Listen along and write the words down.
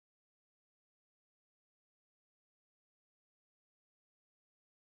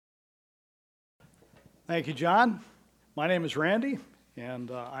Thank you, John. My name is Randy, and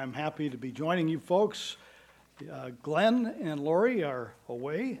I'm happy to be joining you folks. Glenn and Lori are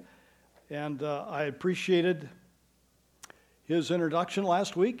away, and I appreciated his introduction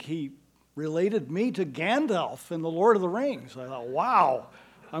last week. He related me to Gandalf in The Lord of the Rings. I thought, wow,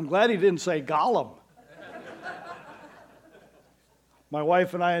 I'm glad he didn't say Gollum. My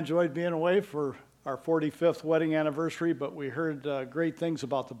wife and I enjoyed being away for our 45th wedding anniversary, but we heard great things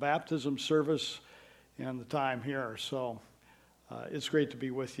about the baptism service and the time here, so it's great to be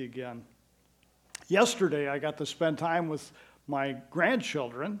with you again. Yesterday, I got to spend time with my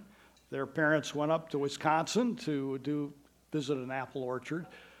grandchildren. Their parents went up to Wisconsin to visit an apple orchard.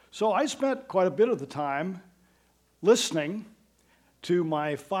 So I spent quite a bit of the time listening to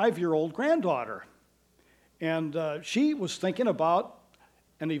my 5-year-old granddaughter. And she was thinking about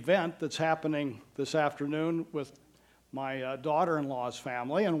an event that's happening this afternoon with my daughter-in-law's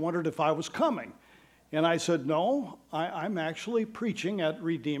family and wondered if I was coming. And I said, no, I'm actually preaching at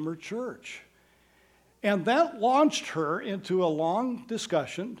Redeemer Church. And that launched her into a long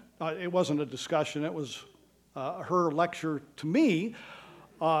discussion. It wasn't a discussion, it was her lecture to me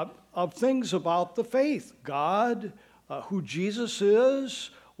of things about the faith, God, who Jesus is,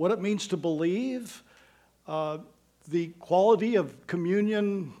 what it means to believe, the quality of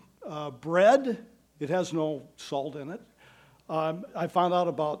communion bread. It has no salt in it. I found out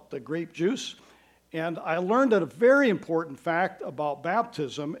about the grape juice. And I learned a very important fact about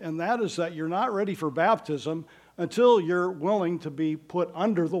baptism, and that is that you're not ready for baptism until you're willing to be put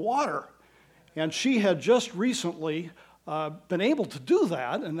under the water. And she had just recently been able to do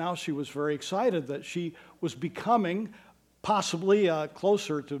that, and now she was very excited that she was becoming possibly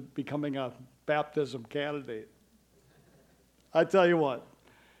closer to becoming a baptism candidate. I tell you what,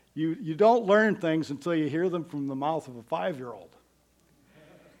 you don't learn things until you hear them from the mouth of a 5-year-old.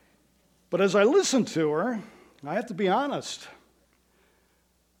 But as I listened to her, I have to be honest.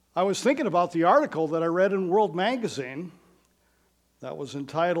 I was thinking about the article that I read in World Magazine that was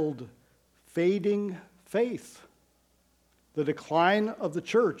entitled Fading Faith, the Decline of the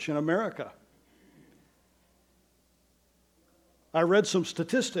Church in America. I read some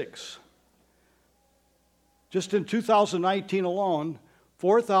statistics. Just in 2019 alone,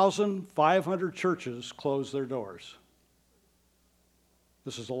 4,500 churches closed their doors.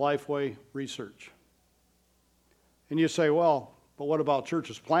 This is a Lifeway research. And you say, well, but what about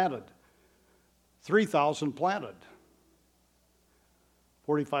churches planted? 3,000 planted.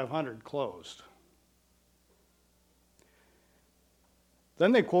 4,500 closed.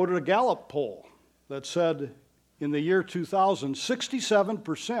 Then they quoted a Gallup poll that said in the year 2000,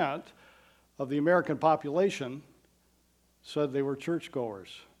 67% of the American population said they were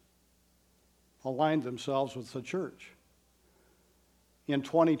churchgoers, aligned themselves with the church. In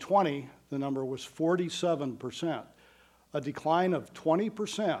 2020, the number was 47%, a decline of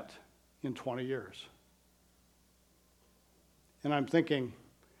 20% in 20 years. And I'm thinking,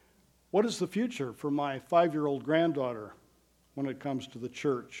 what is the future for my 5-year-old granddaughter when it comes to the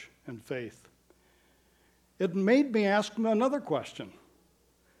church and faith? It made me ask another question.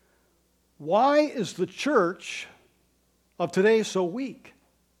 Why is the church of today so weak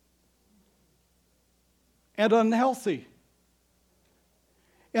and unhealthy?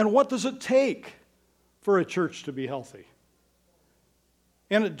 And what does it take for a church to be healthy?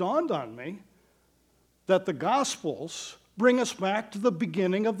 And it dawned on me that the Gospels bring us back to the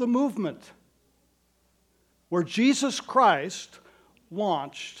beginning of the movement, where Jesus Christ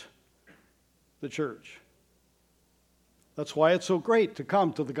launched the church. That's why it's so great to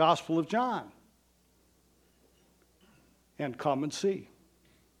come to the Gospel of John and come and see.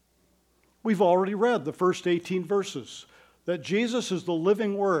 We've already read the first 18 verses. That Jesus is the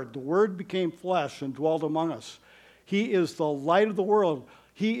living Word. The Word became flesh and dwelt among us. He is the light of the world.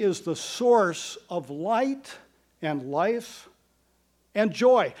 He is the source of light and life and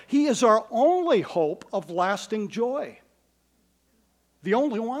joy. He is our only hope of lasting joy. The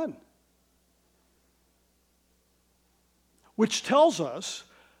only one. Which tells us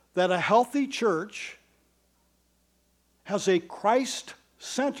that a healthy church has a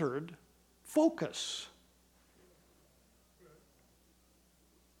Christ-centered focus.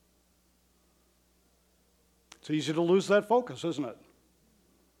 It's easy to lose that focus, isn't it?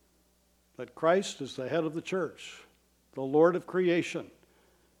 That Christ is the head of the church, the Lord of creation,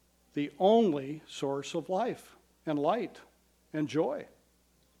 the only source of life and light and joy.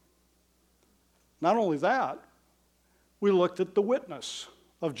 Not only that, we looked at the witness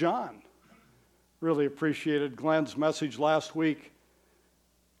of John. Really appreciated Glenn's message last week,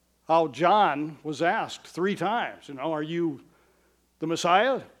 how John was asked 3 times, are you the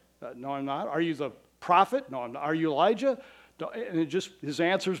Messiah? No, I'm not. Are you the prophet? No, I'm not. Are you Elijah? No, and his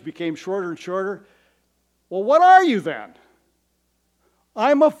answers became shorter and shorter. Well, what are you then?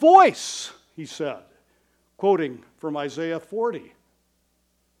 I'm a voice, he said, quoting from Isaiah 40.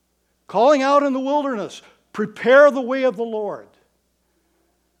 Calling out in the wilderness, prepare the way of the Lord.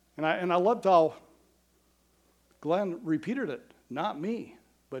 And I loved how Glenn repeated it, not me,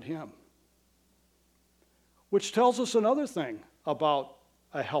 but him. Which tells us another thing about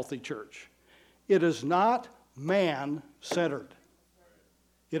a healthy church. It is not man-centered.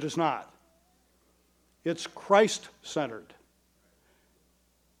 It is not. It's Christ-centered.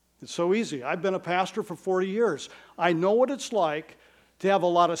 It's so easy. I've been a pastor for 40 years. I know what it's like to have a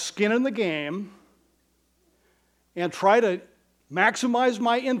lot of skin in the game and try to maximize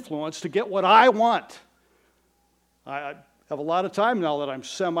my influence to get what I want. I have a lot of time now that I'm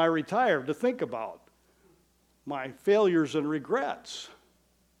semi-retired to think about my failures and regrets.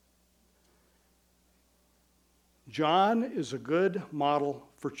 John is a good model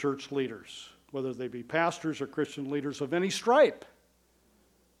for church leaders, whether they be pastors or Christian leaders of any stripe.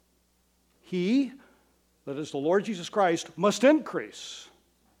 He, that is the Lord Jesus Christ, must increase.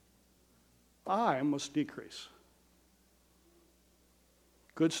 I must decrease.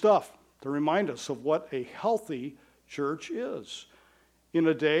 Good stuff to remind us of what a healthy church is in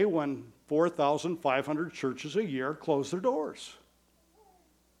a day when 4,500 churches a year close their doors.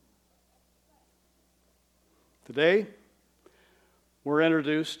 Today, we're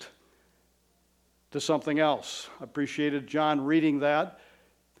introduced to something else. I appreciated John reading that.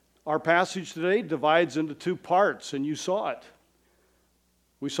 Our passage today divides into two parts, and you saw it.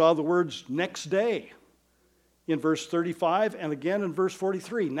 We saw the words next day in verse 35 and again in verse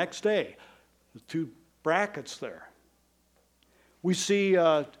 43, next day. The two brackets there. We see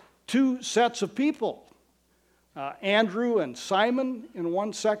two sets of people, Andrew and Simon in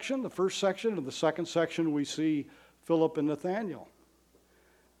one section, the first section, and the second section we see Philip and Nathanael.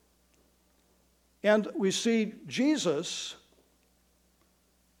 And we see Jesus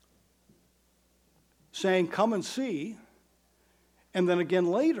saying, come and see. And then again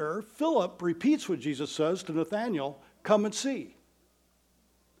later, Philip repeats what Jesus says to Nathanael, come and see.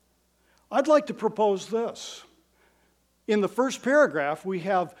 I'd like to propose this. In the first paragraph, we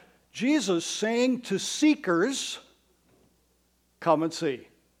have Jesus saying to seekers, come and see.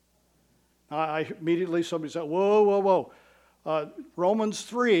 Immediately somebody said, whoa, whoa, whoa. Romans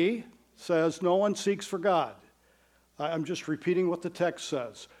 3 says no one seeks for God. I'm just repeating what the text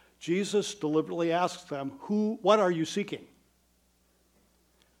says. Jesus deliberately asks them, what are you seeking?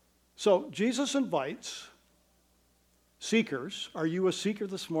 So Jesus invites seekers. Are you a seeker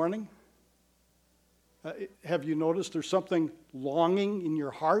this morning? Have you noticed there's something longing in your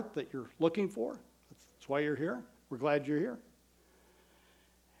heart that you're looking for? That's why you're here. We're glad you're here.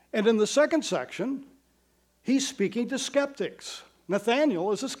 And in the second section, he's speaking to skeptics.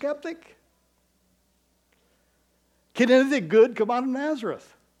 Nathanael is a skeptic. Can anything good come out of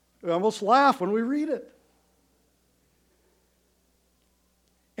Nazareth? We almost laugh when we read it.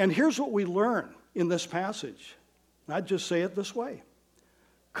 And here's what we learn in this passage. I'd just say it this way.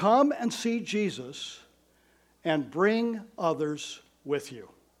 Come and see Jesus and bring others with you.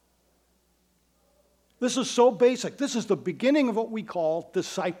 This is so basic. This is the beginning of what we call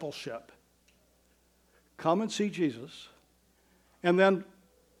discipleship. Come and see Jesus, and then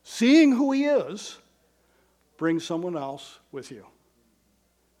seeing who he is, bring someone else with you.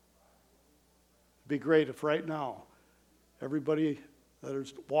 It'd be great if right now everybody that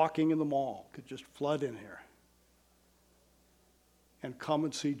is walking in the mall could just flood in here and come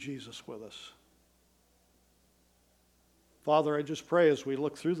and see Jesus with us. Father, I just pray as we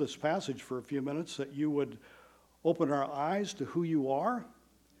look through this passage for a few minutes that you would open our eyes to who you are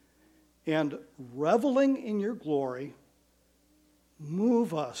and, reveling in your glory,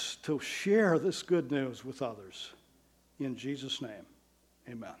 move us to share this good news with others. In Jesus' name,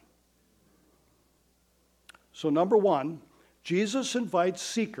 amen. So number one, Jesus invites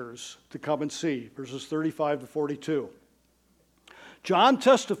seekers to come and see, verses 35 to 42. John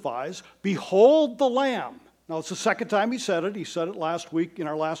testifies, behold the Lamb. Now, it's the second time he said it. He said it last week in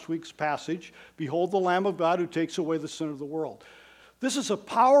our last week's passage. Behold the Lamb of God who takes away the sin of the world. This is a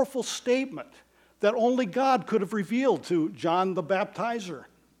powerful statement that only God could have revealed to John the Baptizer.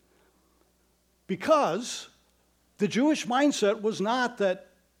 Because the Jewish mindset was not that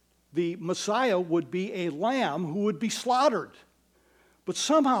the Messiah would be a lamb who would be slaughtered. But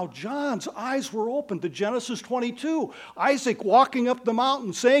somehow John's eyes were opened to Genesis 22. Isaac walking up the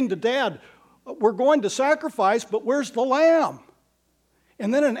mountain saying to Dad, we're going to sacrifice, but where's the lamb?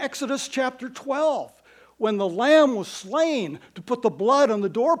 And then in Exodus chapter 12, when the lamb was slain to put the blood on the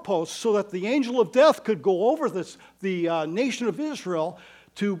doorposts so that the angel of death could go over the nation of Israel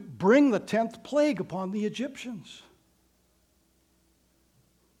to bring the 10th plague upon the Egyptians.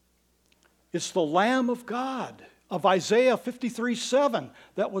 It's the Lamb of God of Isaiah 53:7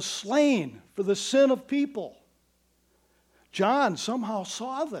 that was slain for the sin of people. John somehow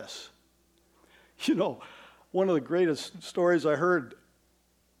saw this. You know, one of the greatest stories I heard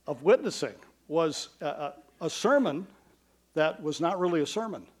of witnessing was a sermon that was not really a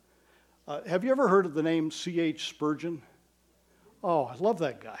sermon. Have you ever heard of the name C.H. Spurgeon? Oh, I love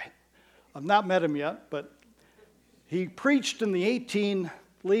that guy. I've not met him yet, but he preached in the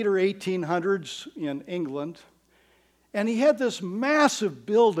later 1800s in England, and he had this massive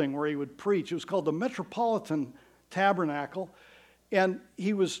building where he would preach. It was called the Metropolitan Tabernacle, and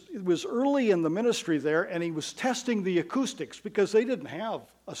it was early in the ministry there, and he was testing the acoustics because they didn't have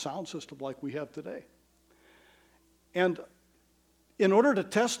a sound system like we have today. And in order to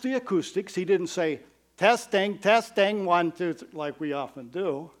test the acoustics, he didn't say, testing, 1, 2, 3, like we often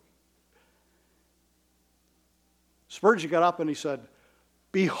do. Spurgeon got up and he said,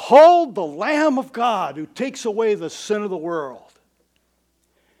 "Behold the Lamb of God who takes away the sin of the world."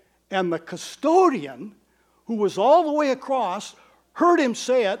 And the custodian, who was all the way across, heard him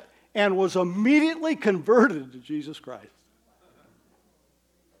say it and was immediately converted to Jesus Christ.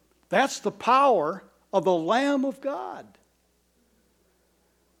 That's the power of the Lamb of God.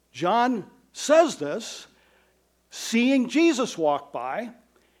 John says this, seeing Jesus walk by,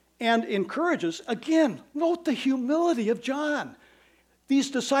 and encourages, again, note the humility of John.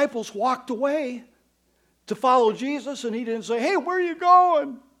 These disciples walked away to follow Jesus, and he didn't say, "Hey, where are you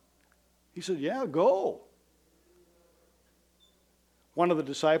going?" He said, "Yeah, go." One of the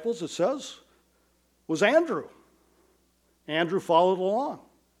disciples, it says, was Andrew. Andrew followed along.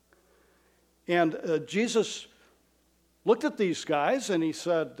 And Jesus looked at these guys and he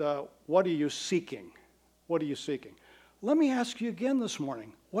said, "What are you seeking? What are you seeking?" Let me ask you again this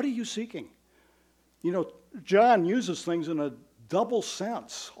morning, what are you seeking? You know, John uses things in a double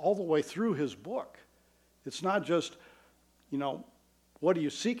sense all the way through his book. It's not just, you know, what are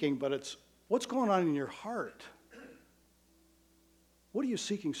you seeking, but it's what's going on in your heart. What are you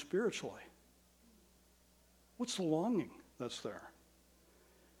seeking spiritually? What's the longing that's there?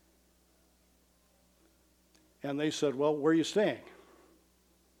 And they said, "Well, where are you staying?"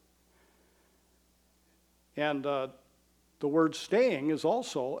 And the word staying is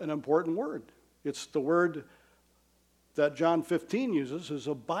also an important word. It's the word that John 15 uses, is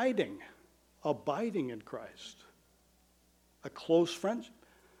abiding in Christ, a close friendship.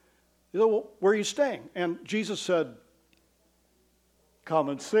 You know, "Well, where are you staying?" And Jesus said, "Come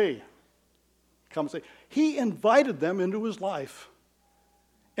and see. Come and see." He invited them into his life,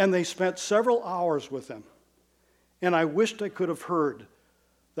 and they spent several hours with him. And I wished I could have heard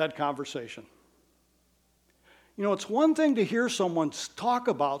that conversation. You know, it's one thing to hear someone talk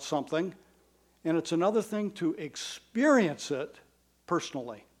about something, and it's another thing to experience it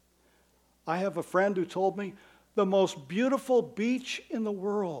personally. I have a friend who told me the most beautiful beach in the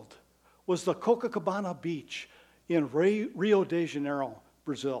world was the Copacabana beach in Rio de Janeiro,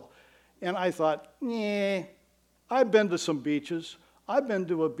 Brazil. And I thought, I've been to some beaches. I've been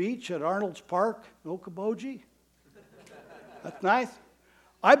to a beach at Arnold's Park in Okoboji. That's nice.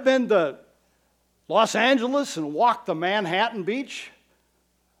 I've been to Los Angeles and walked the Manhattan Beach.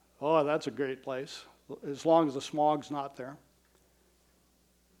 Oh, that's a great place, as long as the smog's not there.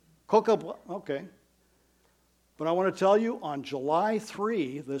 Okay. But I want to tell you, on July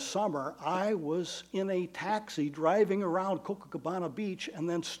 3 this summer, I was in a taxi driving around Copacabana Beach and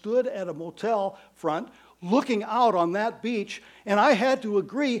then stood at a motel front looking out on that beach, and I had to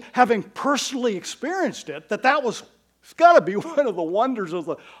agree, having personally experienced it, that was, it's got to be one of the wonders of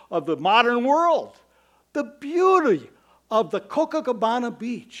the modern world. The beauty of the Copacabana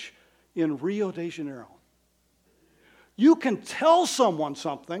Beach in Rio de Janeiro. You can tell someone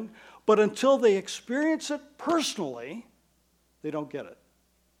something, but until they experience it personally, they don't get it.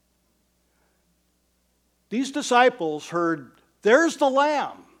 These disciples heard, "There's the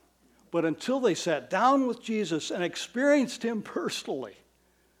Lamb," but until they sat down with Jesus and experienced him personally,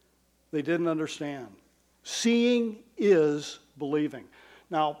 they didn't understand. Seeing is believing.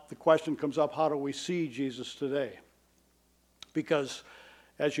 Now, the question comes up, how do we see Jesus today? Because,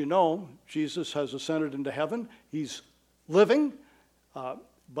 as you know, Jesus has ascended into heaven. He's living,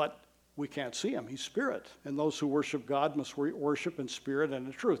 but we can't see him. He's spirit. And those who worship God must worship in spirit and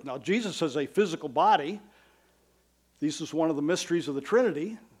in truth. Now, Jesus has a physical body. This is one of the mysteries of the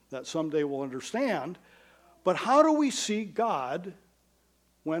Trinity that someday we'll understand. But how do we see God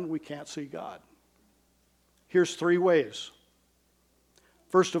when we can't see God? Here's 3 ways.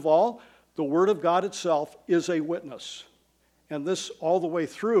 First of all, the Word of God itself is a witness. And this all the way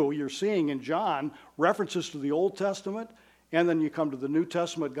through, you're seeing in John references to the Old Testament, and then you come to the New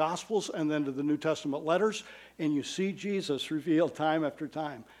Testament Gospels, and then to the New Testament letters, and you see Jesus revealed time after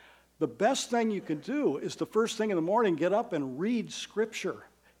time. The best thing you can do is the first thing in the morning, get up and read Scripture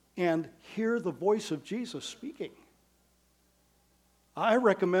and hear the voice of Jesus speaking. I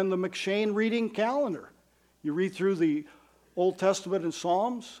recommend the McShane reading calendar. You read through the Old Testament and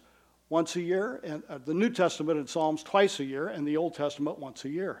Psalms once a year, and the New Testament and Psalms twice a year, and the Old Testament once a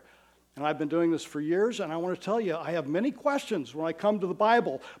year. And I've been doing this for years, and I want to tell you, I have many questions when I come to the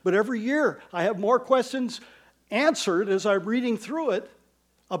Bible, but every year I have more questions answered as I'm reading through it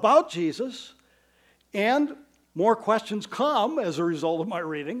about Jesus, and more questions come as a result of my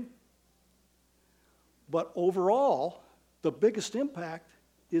reading. But overall, the biggest impact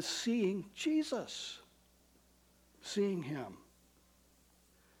is seeing Jesus, seeing Him.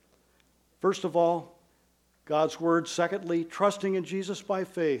 First of all, God's Word. Secondly, trusting in Jesus by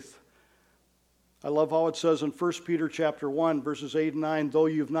faith. I love how it says in 1 Peter chapter 1, verses 8 and 9, though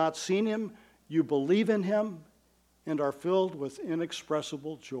you've not seen Him, you believe in Him and are filled with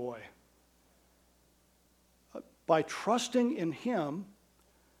inexpressible joy. By trusting in Him,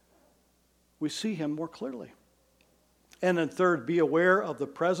 we see Him more clearly. And then third, be aware of the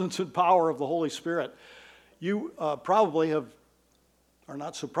presence and power of the Holy Spirit. You probably are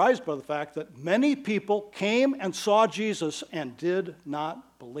not surprised by the fact that many people came and saw Jesus and did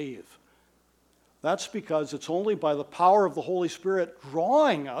not believe. That's because it's only by the power of the Holy Spirit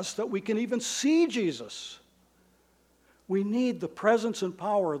drawing us that we can even see Jesus. We need the presence and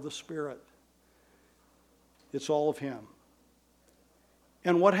power of the Spirit. It's all of Him.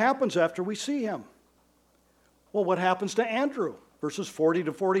 And what happens after we see Him? Well, what happens to Andrew? Verses 40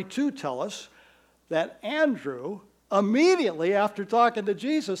 to 42 tell us that Andrew, immediately after talking to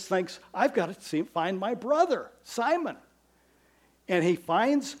Jesus, thinks, I've got to find my brother, Simon. And he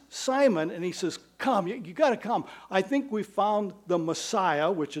finds Simon and he says, come, you got to come. I think we found the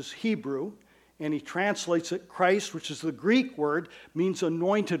Messiah, which is Hebrew, and he translates it Christ, which is the Greek word, means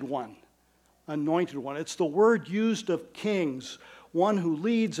anointed one. Anointed one. It's the word used of kings, one who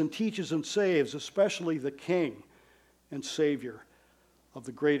leads and teaches and saves, especially the king and savior of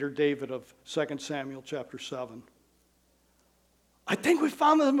the greater David of 2 Samuel chapter 7. I think we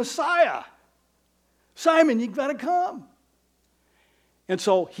found the Messiah. Simon, you got to come. And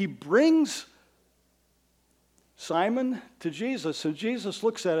so he brings Simon to Jesus, and Jesus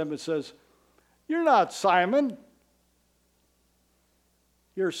looks at him and says, you're not Simon.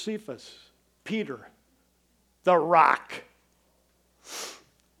 You're Cephas, Peter, the rock.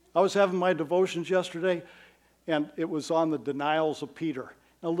 I was having my devotions yesterday, and it was on the denials of Peter.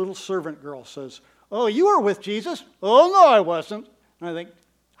 And a little servant girl says, oh, you were with Jesus? Oh, no, I wasn't. And I think,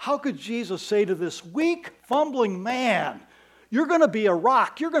 how could Jesus say to this weak, fumbling man, you're going to be a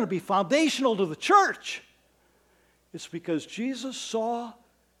rock, you're going to be foundational to the church? It's because Jesus saw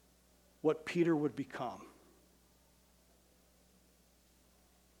what Peter would become.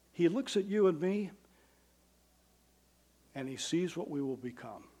 He looks at you and me, and he sees what we will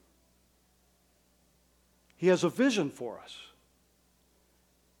become. He has a vision for us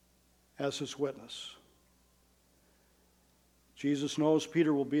as his witness. Jesus knows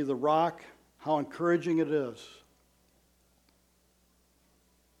Peter will be the rock. How encouraging it is.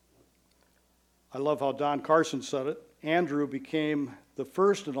 I love how Don Carson said it. Andrew became the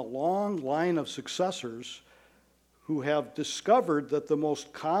first in a long line of successors who have discovered that the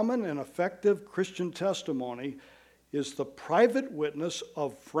most common and effective Christian testimony is the private witness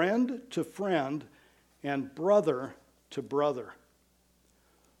of friend to friend and brother to brother.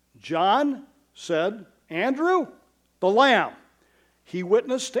 John said, Andrew, the Lamb. He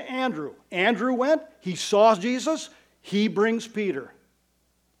witnessed to Andrew. Andrew went, he saw Jesus, he brings Peter.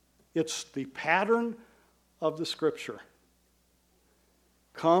 It's the pattern of the Scripture.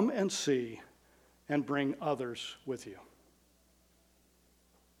 Come and see and bring others with you.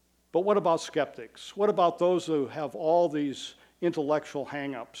 But what about skeptics? What about those who have all these intellectual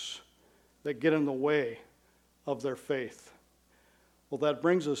hang-ups that get in the way of their faith? Well, that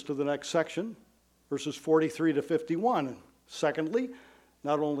brings us to the next section, verses 43 to 51. Secondly,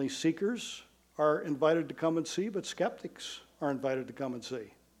 not only seekers are invited to come and see, but skeptics are invited to come and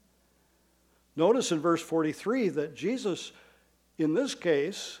see. Notice in verse 43 that Jesus, in this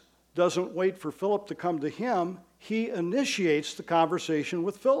case, doesn't wait for Philip to come to him. He initiates the conversation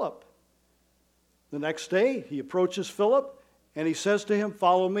with Philip. The next day, he approaches Philip, and he says to him,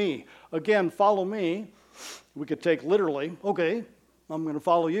 follow me. Again, follow me, we could take literally, okay, I'm going to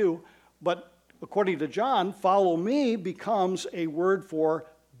follow you. But according to John, follow me becomes a word for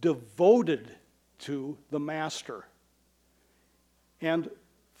devoted to the master. And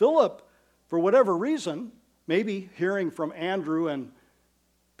Philip, for whatever reason, maybe hearing from Andrew and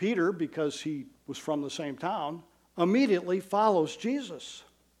Peter because he was from the same town, immediately follows Jesus.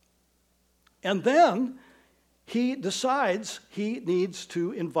 And then he decides he needs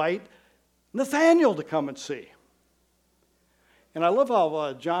to invite Nathanael to come and see. And I love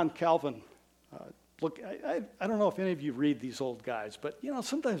how John Calvin, I don't know if any of you read these old guys, but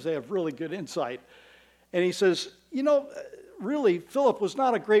sometimes they have really good insight. And he says, really, Philip was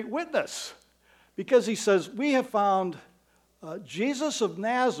not a great witness because he says, we have found Jesus of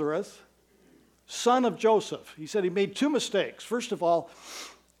Nazareth, son of Joseph. He said he made two mistakes. First of all,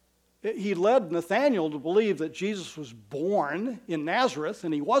 he led Nathanael to believe that Jesus was born in Nazareth,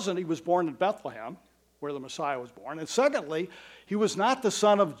 and he wasn't. He was born in Bethlehem, where the Messiah was born. And secondly, he was not the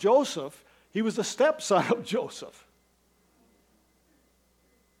son of Joseph. He was the stepson of Joseph.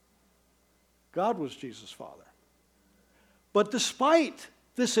 God was Jesus' father. But despite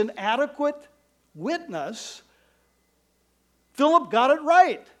this inadequate witness, Philip got it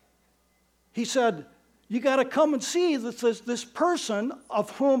right. He said, you got to come and see this person of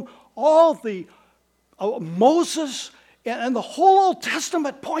whom all the Moses and the whole Old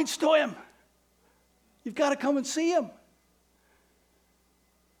Testament points to him. You've got to come and see him.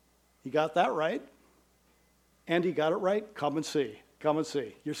 He got that right. And he got it right. Come and see. Come and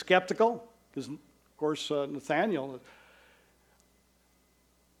see. You're skeptical? Because, of course, Nathanael,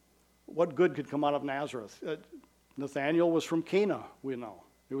 what good could come out of Nazareth? Nathanael was from Cana, we know.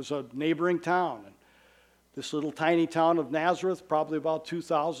 It was a neighboring town. And this little tiny town of Nazareth, probably about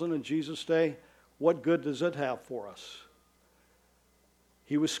 2,000 in Jesus' day, what good does it have for us?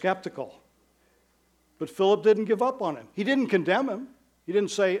 He was skeptical. But Philip didn't give up on him. He didn't condemn him. He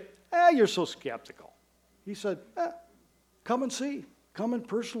didn't say, you're so skeptical. He said, come and see. Come and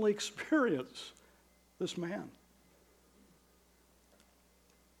personally experience this man.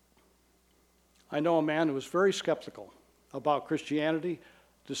 I know a man who was very skeptical about Christianity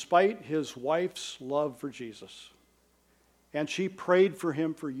despite his wife's love for Jesus. And she prayed for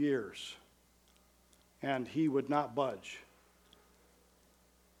him for years. And he would not budge.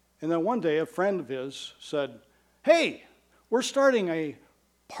 And then one day a friend of his said, hey, we're starting a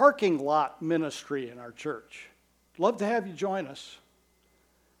parking lot ministry in our church. Love to have you join us.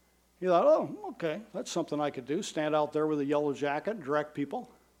 He thought, oh, okay, that's something I could do. Stand out there with a yellow jacket and direct people.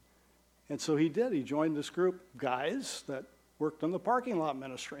 And so he did. He joined this group of guys that worked on the parking lot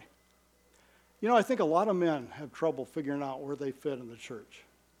ministry. I think a lot of men have trouble figuring out where they fit in the church.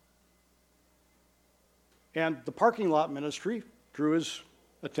 And the parking lot ministry drew his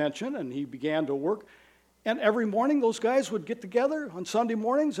attention, and he began to work. And every morning, those guys would get together on Sunday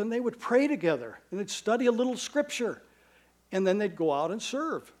mornings, and they would pray together, and they'd study a little scripture, and then they'd go out and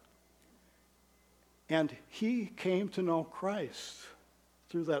serve. And he came to know Christ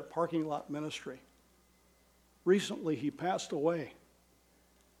through that parking lot ministry. Recently, he passed away.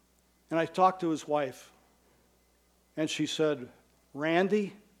 And I talked to his wife, and she said,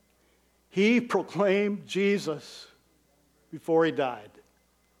 Randy, he proclaimed Jesus before he died.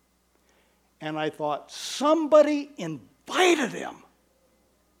 And I thought, somebody invited him.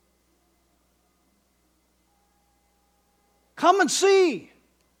 Come and see.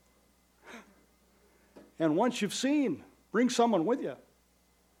 And once you've seen, bring someone with you.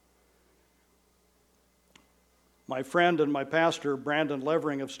 My friend and my pastor, Brandon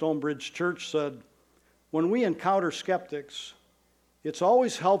Levering of Stonebridge Church, said, when we encounter skeptics, it's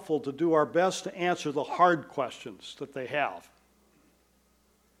always helpful to do our best to answer the hard questions that they have.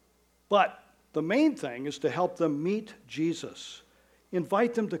 But the main thing is to help them meet Jesus.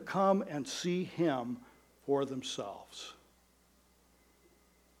 Invite them to come and see him for themselves.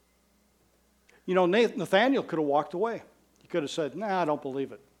 Nathanael could have walked away. He could have said, I don't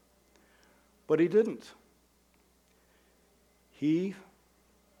believe it. But he didn't. He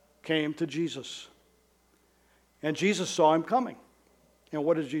came to Jesus. And Jesus saw him coming. And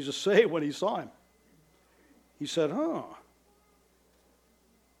what did Jesus say when he saw him? He said,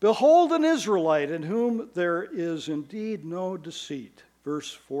 behold an Israelite in whom there is indeed no deceit.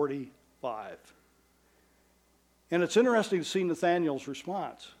 Verse 45. And it's interesting to see Nathanael's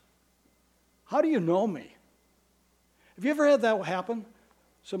response. How do you know me? Have you ever had that happen?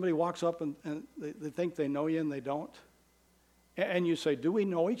 Somebody walks up and they think they know you and they don't. And you say, do we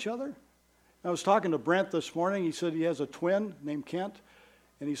know each other? I was talking to Brent this morning. He said he has a twin named Kent.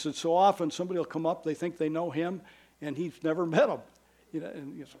 And he said, so often somebody will come up, they think they know him, and he's never met him.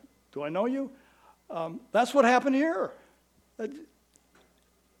 And he said, do I know you? That's what happened here.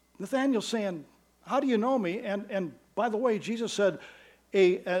 Nathanael's saying, how do you know me? And by the way, Jesus said,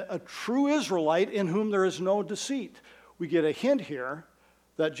 a true Israelite in whom there is no deceit. We get a hint here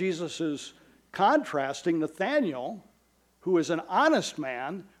that Jesus is contrasting Nathanael, who is an honest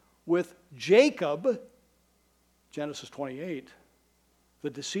man, with Jacob, Genesis 28, the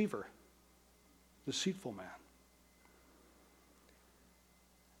deceiver, deceitful man.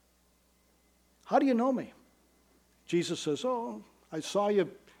 How do you know me? Jesus says, oh, I saw you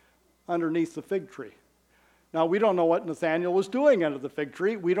underneath the fig tree. Now, we don't know what Nathanael was doing under the fig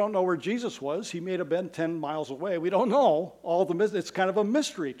tree. We don't know where Jesus was. He may have been 10 miles away. We don't know. It's kind of a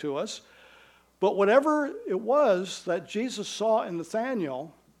mystery to us. But whatever it was that Jesus saw in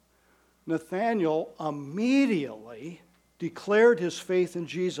Nathanael, Nathanael immediately declared his faith in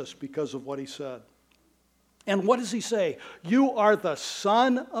Jesus because of what he said. And what does he say? You are the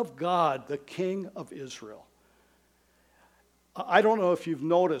Son of God, the King of Israel. I don't know if you've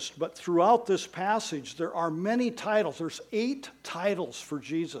noticed, but throughout this passage, there are many titles. There's 8 titles for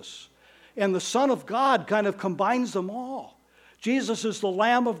Jesus. And the Son of God kind of combines them all. Jesus is the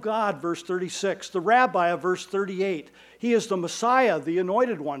Lamb of God, verse 36. The Rabbi, verse 38. He is the Messiah, the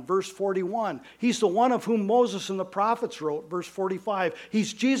Anointed One, verse 41. He's the one of whom Moses and the prophets wrote, verse 45.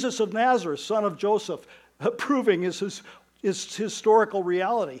 He's Jesus of Nazareth, son of Joseph, proving his historical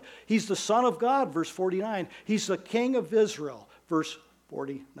reality. He's the Son of God, verse 49. He's the King of Israel, verse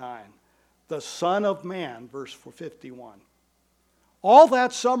 49. The Son of Man, verse 51. All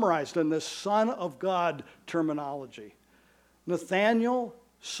that summarized in this Son of God terminology. Nathanael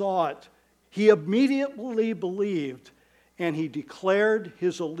saw it. He immediately believed, and he declared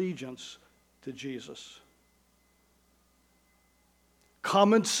his allegiance to Jesus.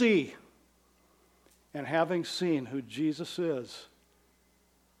 Come and see. And having seen who Jesus is,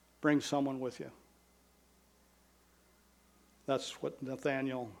 bring someone with you. That's what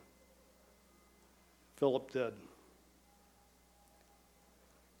Philip did.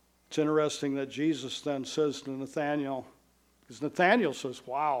 It's interesting that Jesus then says to Nathanael, because Nathanael says,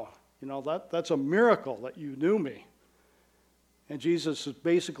 wow, that's a miracle that you knew me. And Jesus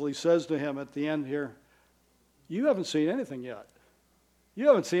basically says to him at the end here, you haven't seen anything yet. You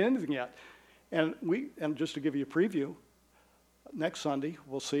haven't seen anything yet. And just to give you a preview, next Sunday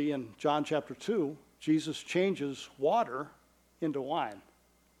we'll see in John chapter 2, Jesus changes water into wine.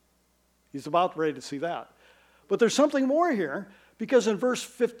 He's about ready to see that. But there's something more here, because in verse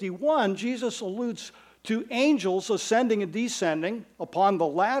 51, Jesus alludes to angels ascending and descending upon the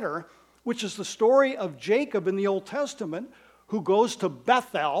ladder, which is the story of Jacob in the Old Testament, who goes to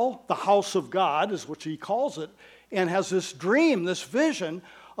Bethel, the house of God, is what he calls it, and has this dream, this vision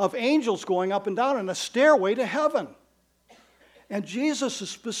of angels going up and down in a stairway to heaven. And Jesus is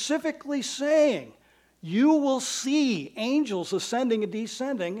specifically saying, you will see angels ascending and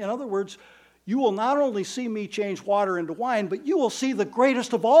descending. In other words, you will not only see me change water into wine, but you will see the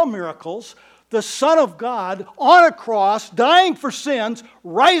greatest of all miracles, the Son of God on a cross, dying for sins,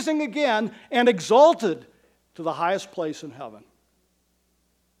 rising again, and exalted to the highest place in heaven.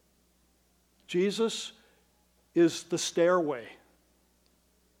 Jesus is the stairway.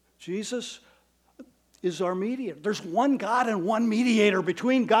 Jesus is our mediator. There's one God and one mediator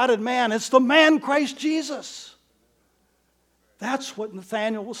between God and man. It's the man Christ Jesus. That's what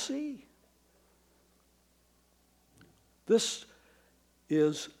Nathanael will see. This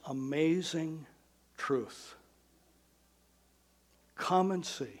is amazing truth. Come and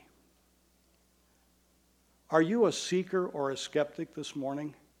see. Are you a seeker or a skeptic this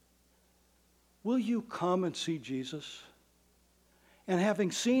morning? Will you come and see Jesus? And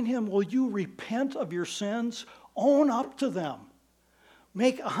having seen him, will you repent of your sins? Own up to them.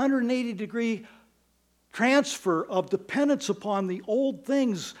 Make a 180-degree transfer of dependence upon the old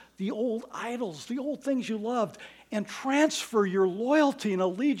things, the old idols, the old things you loved, and transfer your loyalty and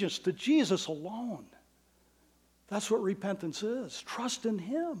allegiance to Jesus alone. That's what repentance is. Trust in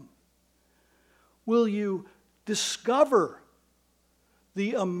him. Will you discover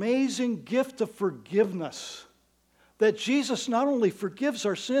the amazing gift of forgiveness? That Jesus not only forgives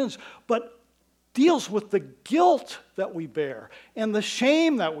our sins, but deals with the guilt that we bear and the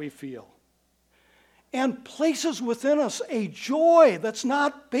shame that we feel. And places within us a joy that's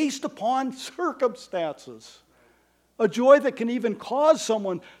not based upon circumstances. A joy that can even cause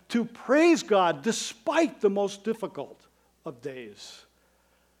someone to praise God despite the most difficult of days.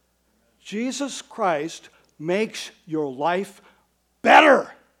 Jesus Christ makes your life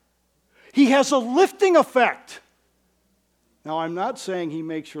better. He has a lifting effect. Now, I'm not saying he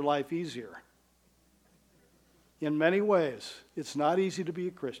makes your life easier. In many ways, it's not easy to be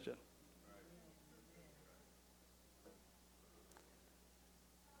a Christian.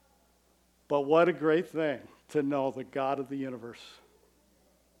 But what a great thing to know the God of the universe.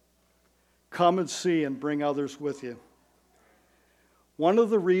 Come and see and bring others with you. One of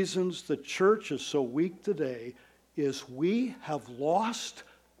the reasons the church is so weak today is we have lost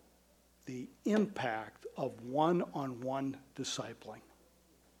the impact of one-on-one discipling.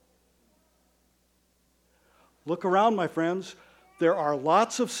 Look around, my friends. There are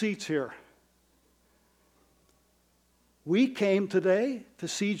lots of seats here. We came today to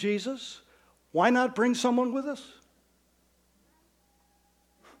see Jesus. Why not bring someone with us?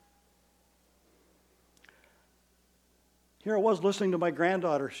 Here I was listening to my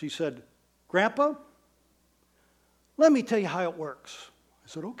granddaughter. She said, "Grandpa, let me tell you how it works." I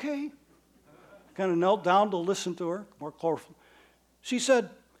said, "Okay." Kind of knelt down to listen to her, more colorful. She said,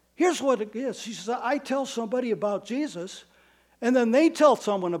 "Here's what it is." She said, "I tell somebody about Jesus, and then they tell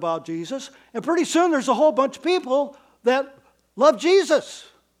someone about Jesus, and pretty soon there's a whole bunch of people that love Jesus."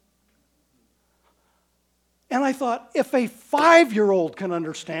 And I thought, if a 5-year-old can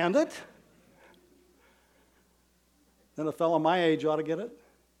understand it, then a fellow my age ought to get it.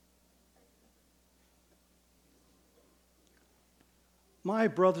 My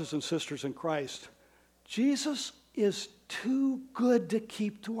brothers and sisters in Christ, Jesus is too good to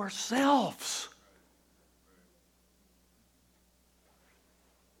keep to ourselves.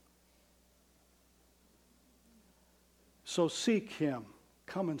 So seek him.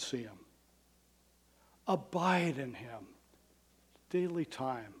 Come and see him. Abide in him. Daily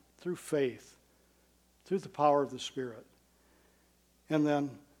time, through faith, through the power of the Spirit. And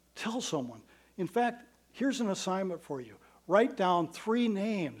then tell someone. In fact, here's an assignment for you. Write down 3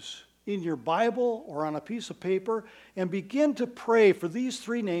 names in your Bible or on a piece of paper and begin to pray for these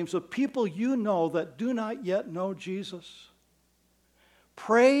 3 names of people you know that do not yet know Jesus.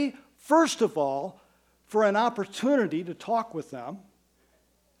 Pray, first of all, for an opportunity to talk with them.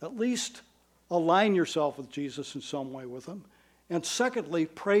 At least align yourself with Jesus in some way with them. And secondly,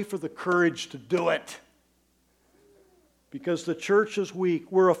 pray for the courage to do it. Because the church is weak.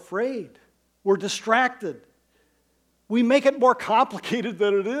 We're afraid. We're distracted. We make it more complicated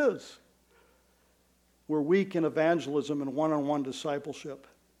than it is. We're weak in evangelism and one-on-one discipleship.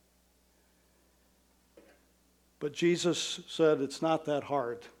 But Jesus said it's not that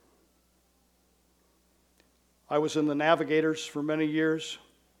hard. I was in the Navigators for many years.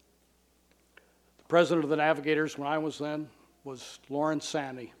 The president of the Navigators when I was then was Lawrence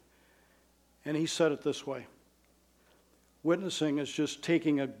Sandy. And he said it this way: witnessing is just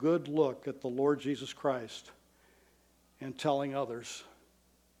taking a good look at the Lord Jesus Christ and telling others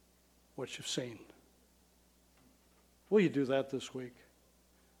what you've seen. Will you do that this week?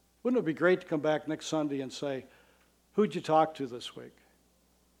 Wouldn't it be great to come back next Sunday and say, who'd you talk to this week?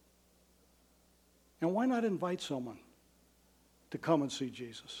 And why not invite someone to come and see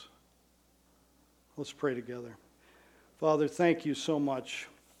Jesus? Let's pray together. Father, thank you so much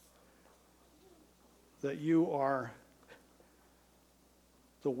that you are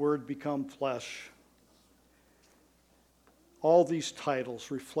the Word become flesh. All these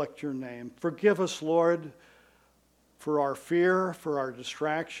titles reflect your name. Forgive us, Lord, for our fear, for our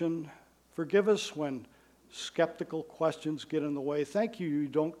distraction. Forgive us when skeptical questions get in the way. Thank you, you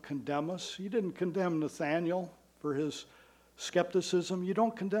don't condemn us. You didn't condemn Nathaniel for his skepticism. You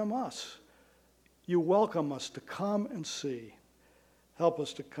don't condemn us. You welcome us to come and see. Help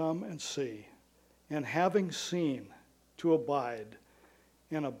us to come and see. And having seen, to abide.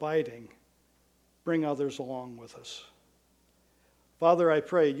 And abiding, bring others along with us. Father, I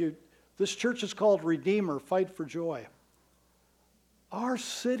pray, this church is called Redeemer, Fight for Joy. Our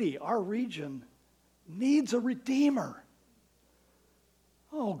city, our region, needs a Redeemer.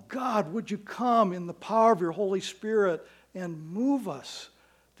 Oh God, would you come in the power of your Holy Spirit and move us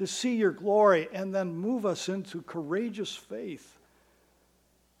to see your glory and then move us into courageous faith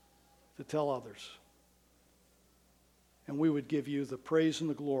to tell others. And we would give you the praise and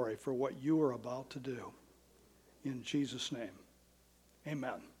the glory for what you are about to do. In Jesus' name,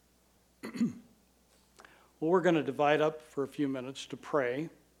 amen. Well, we're going to divide up for a few minutes to pray.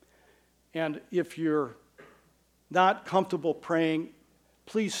 And if you're not comfortable praying,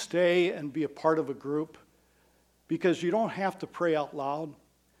 please stay and be a part of a group, because you don't have to pray out loud.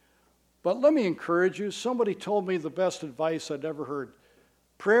 But let me encourage you. Somebody told me the best advice I'd ever heard.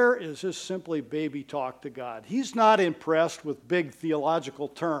 Prayer is just simply baby talk to God. He's not impressed with big theological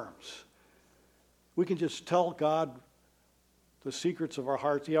terms. We can just tell God the secrets of our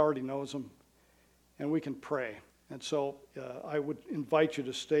hearts. He already knows them. And we can pray. And so I would invite you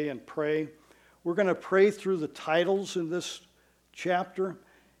to stay and pray. We're going to pray through the titles in this chapter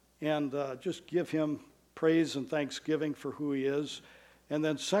and just give him praise and thanksgiving for who he is. And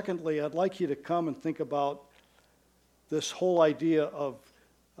then secondly, I'd like you to come and think about this whole idea of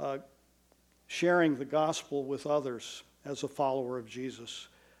sharing the gospel with others as a follower of Jesus,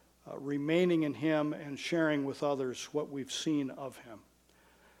 remaining in him and sharing with others what we've seen of him.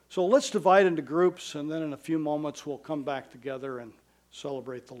 So let's divide into groups, and then in a few moments we'll come back together and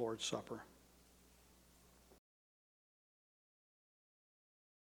celebrate the Lord's Supper.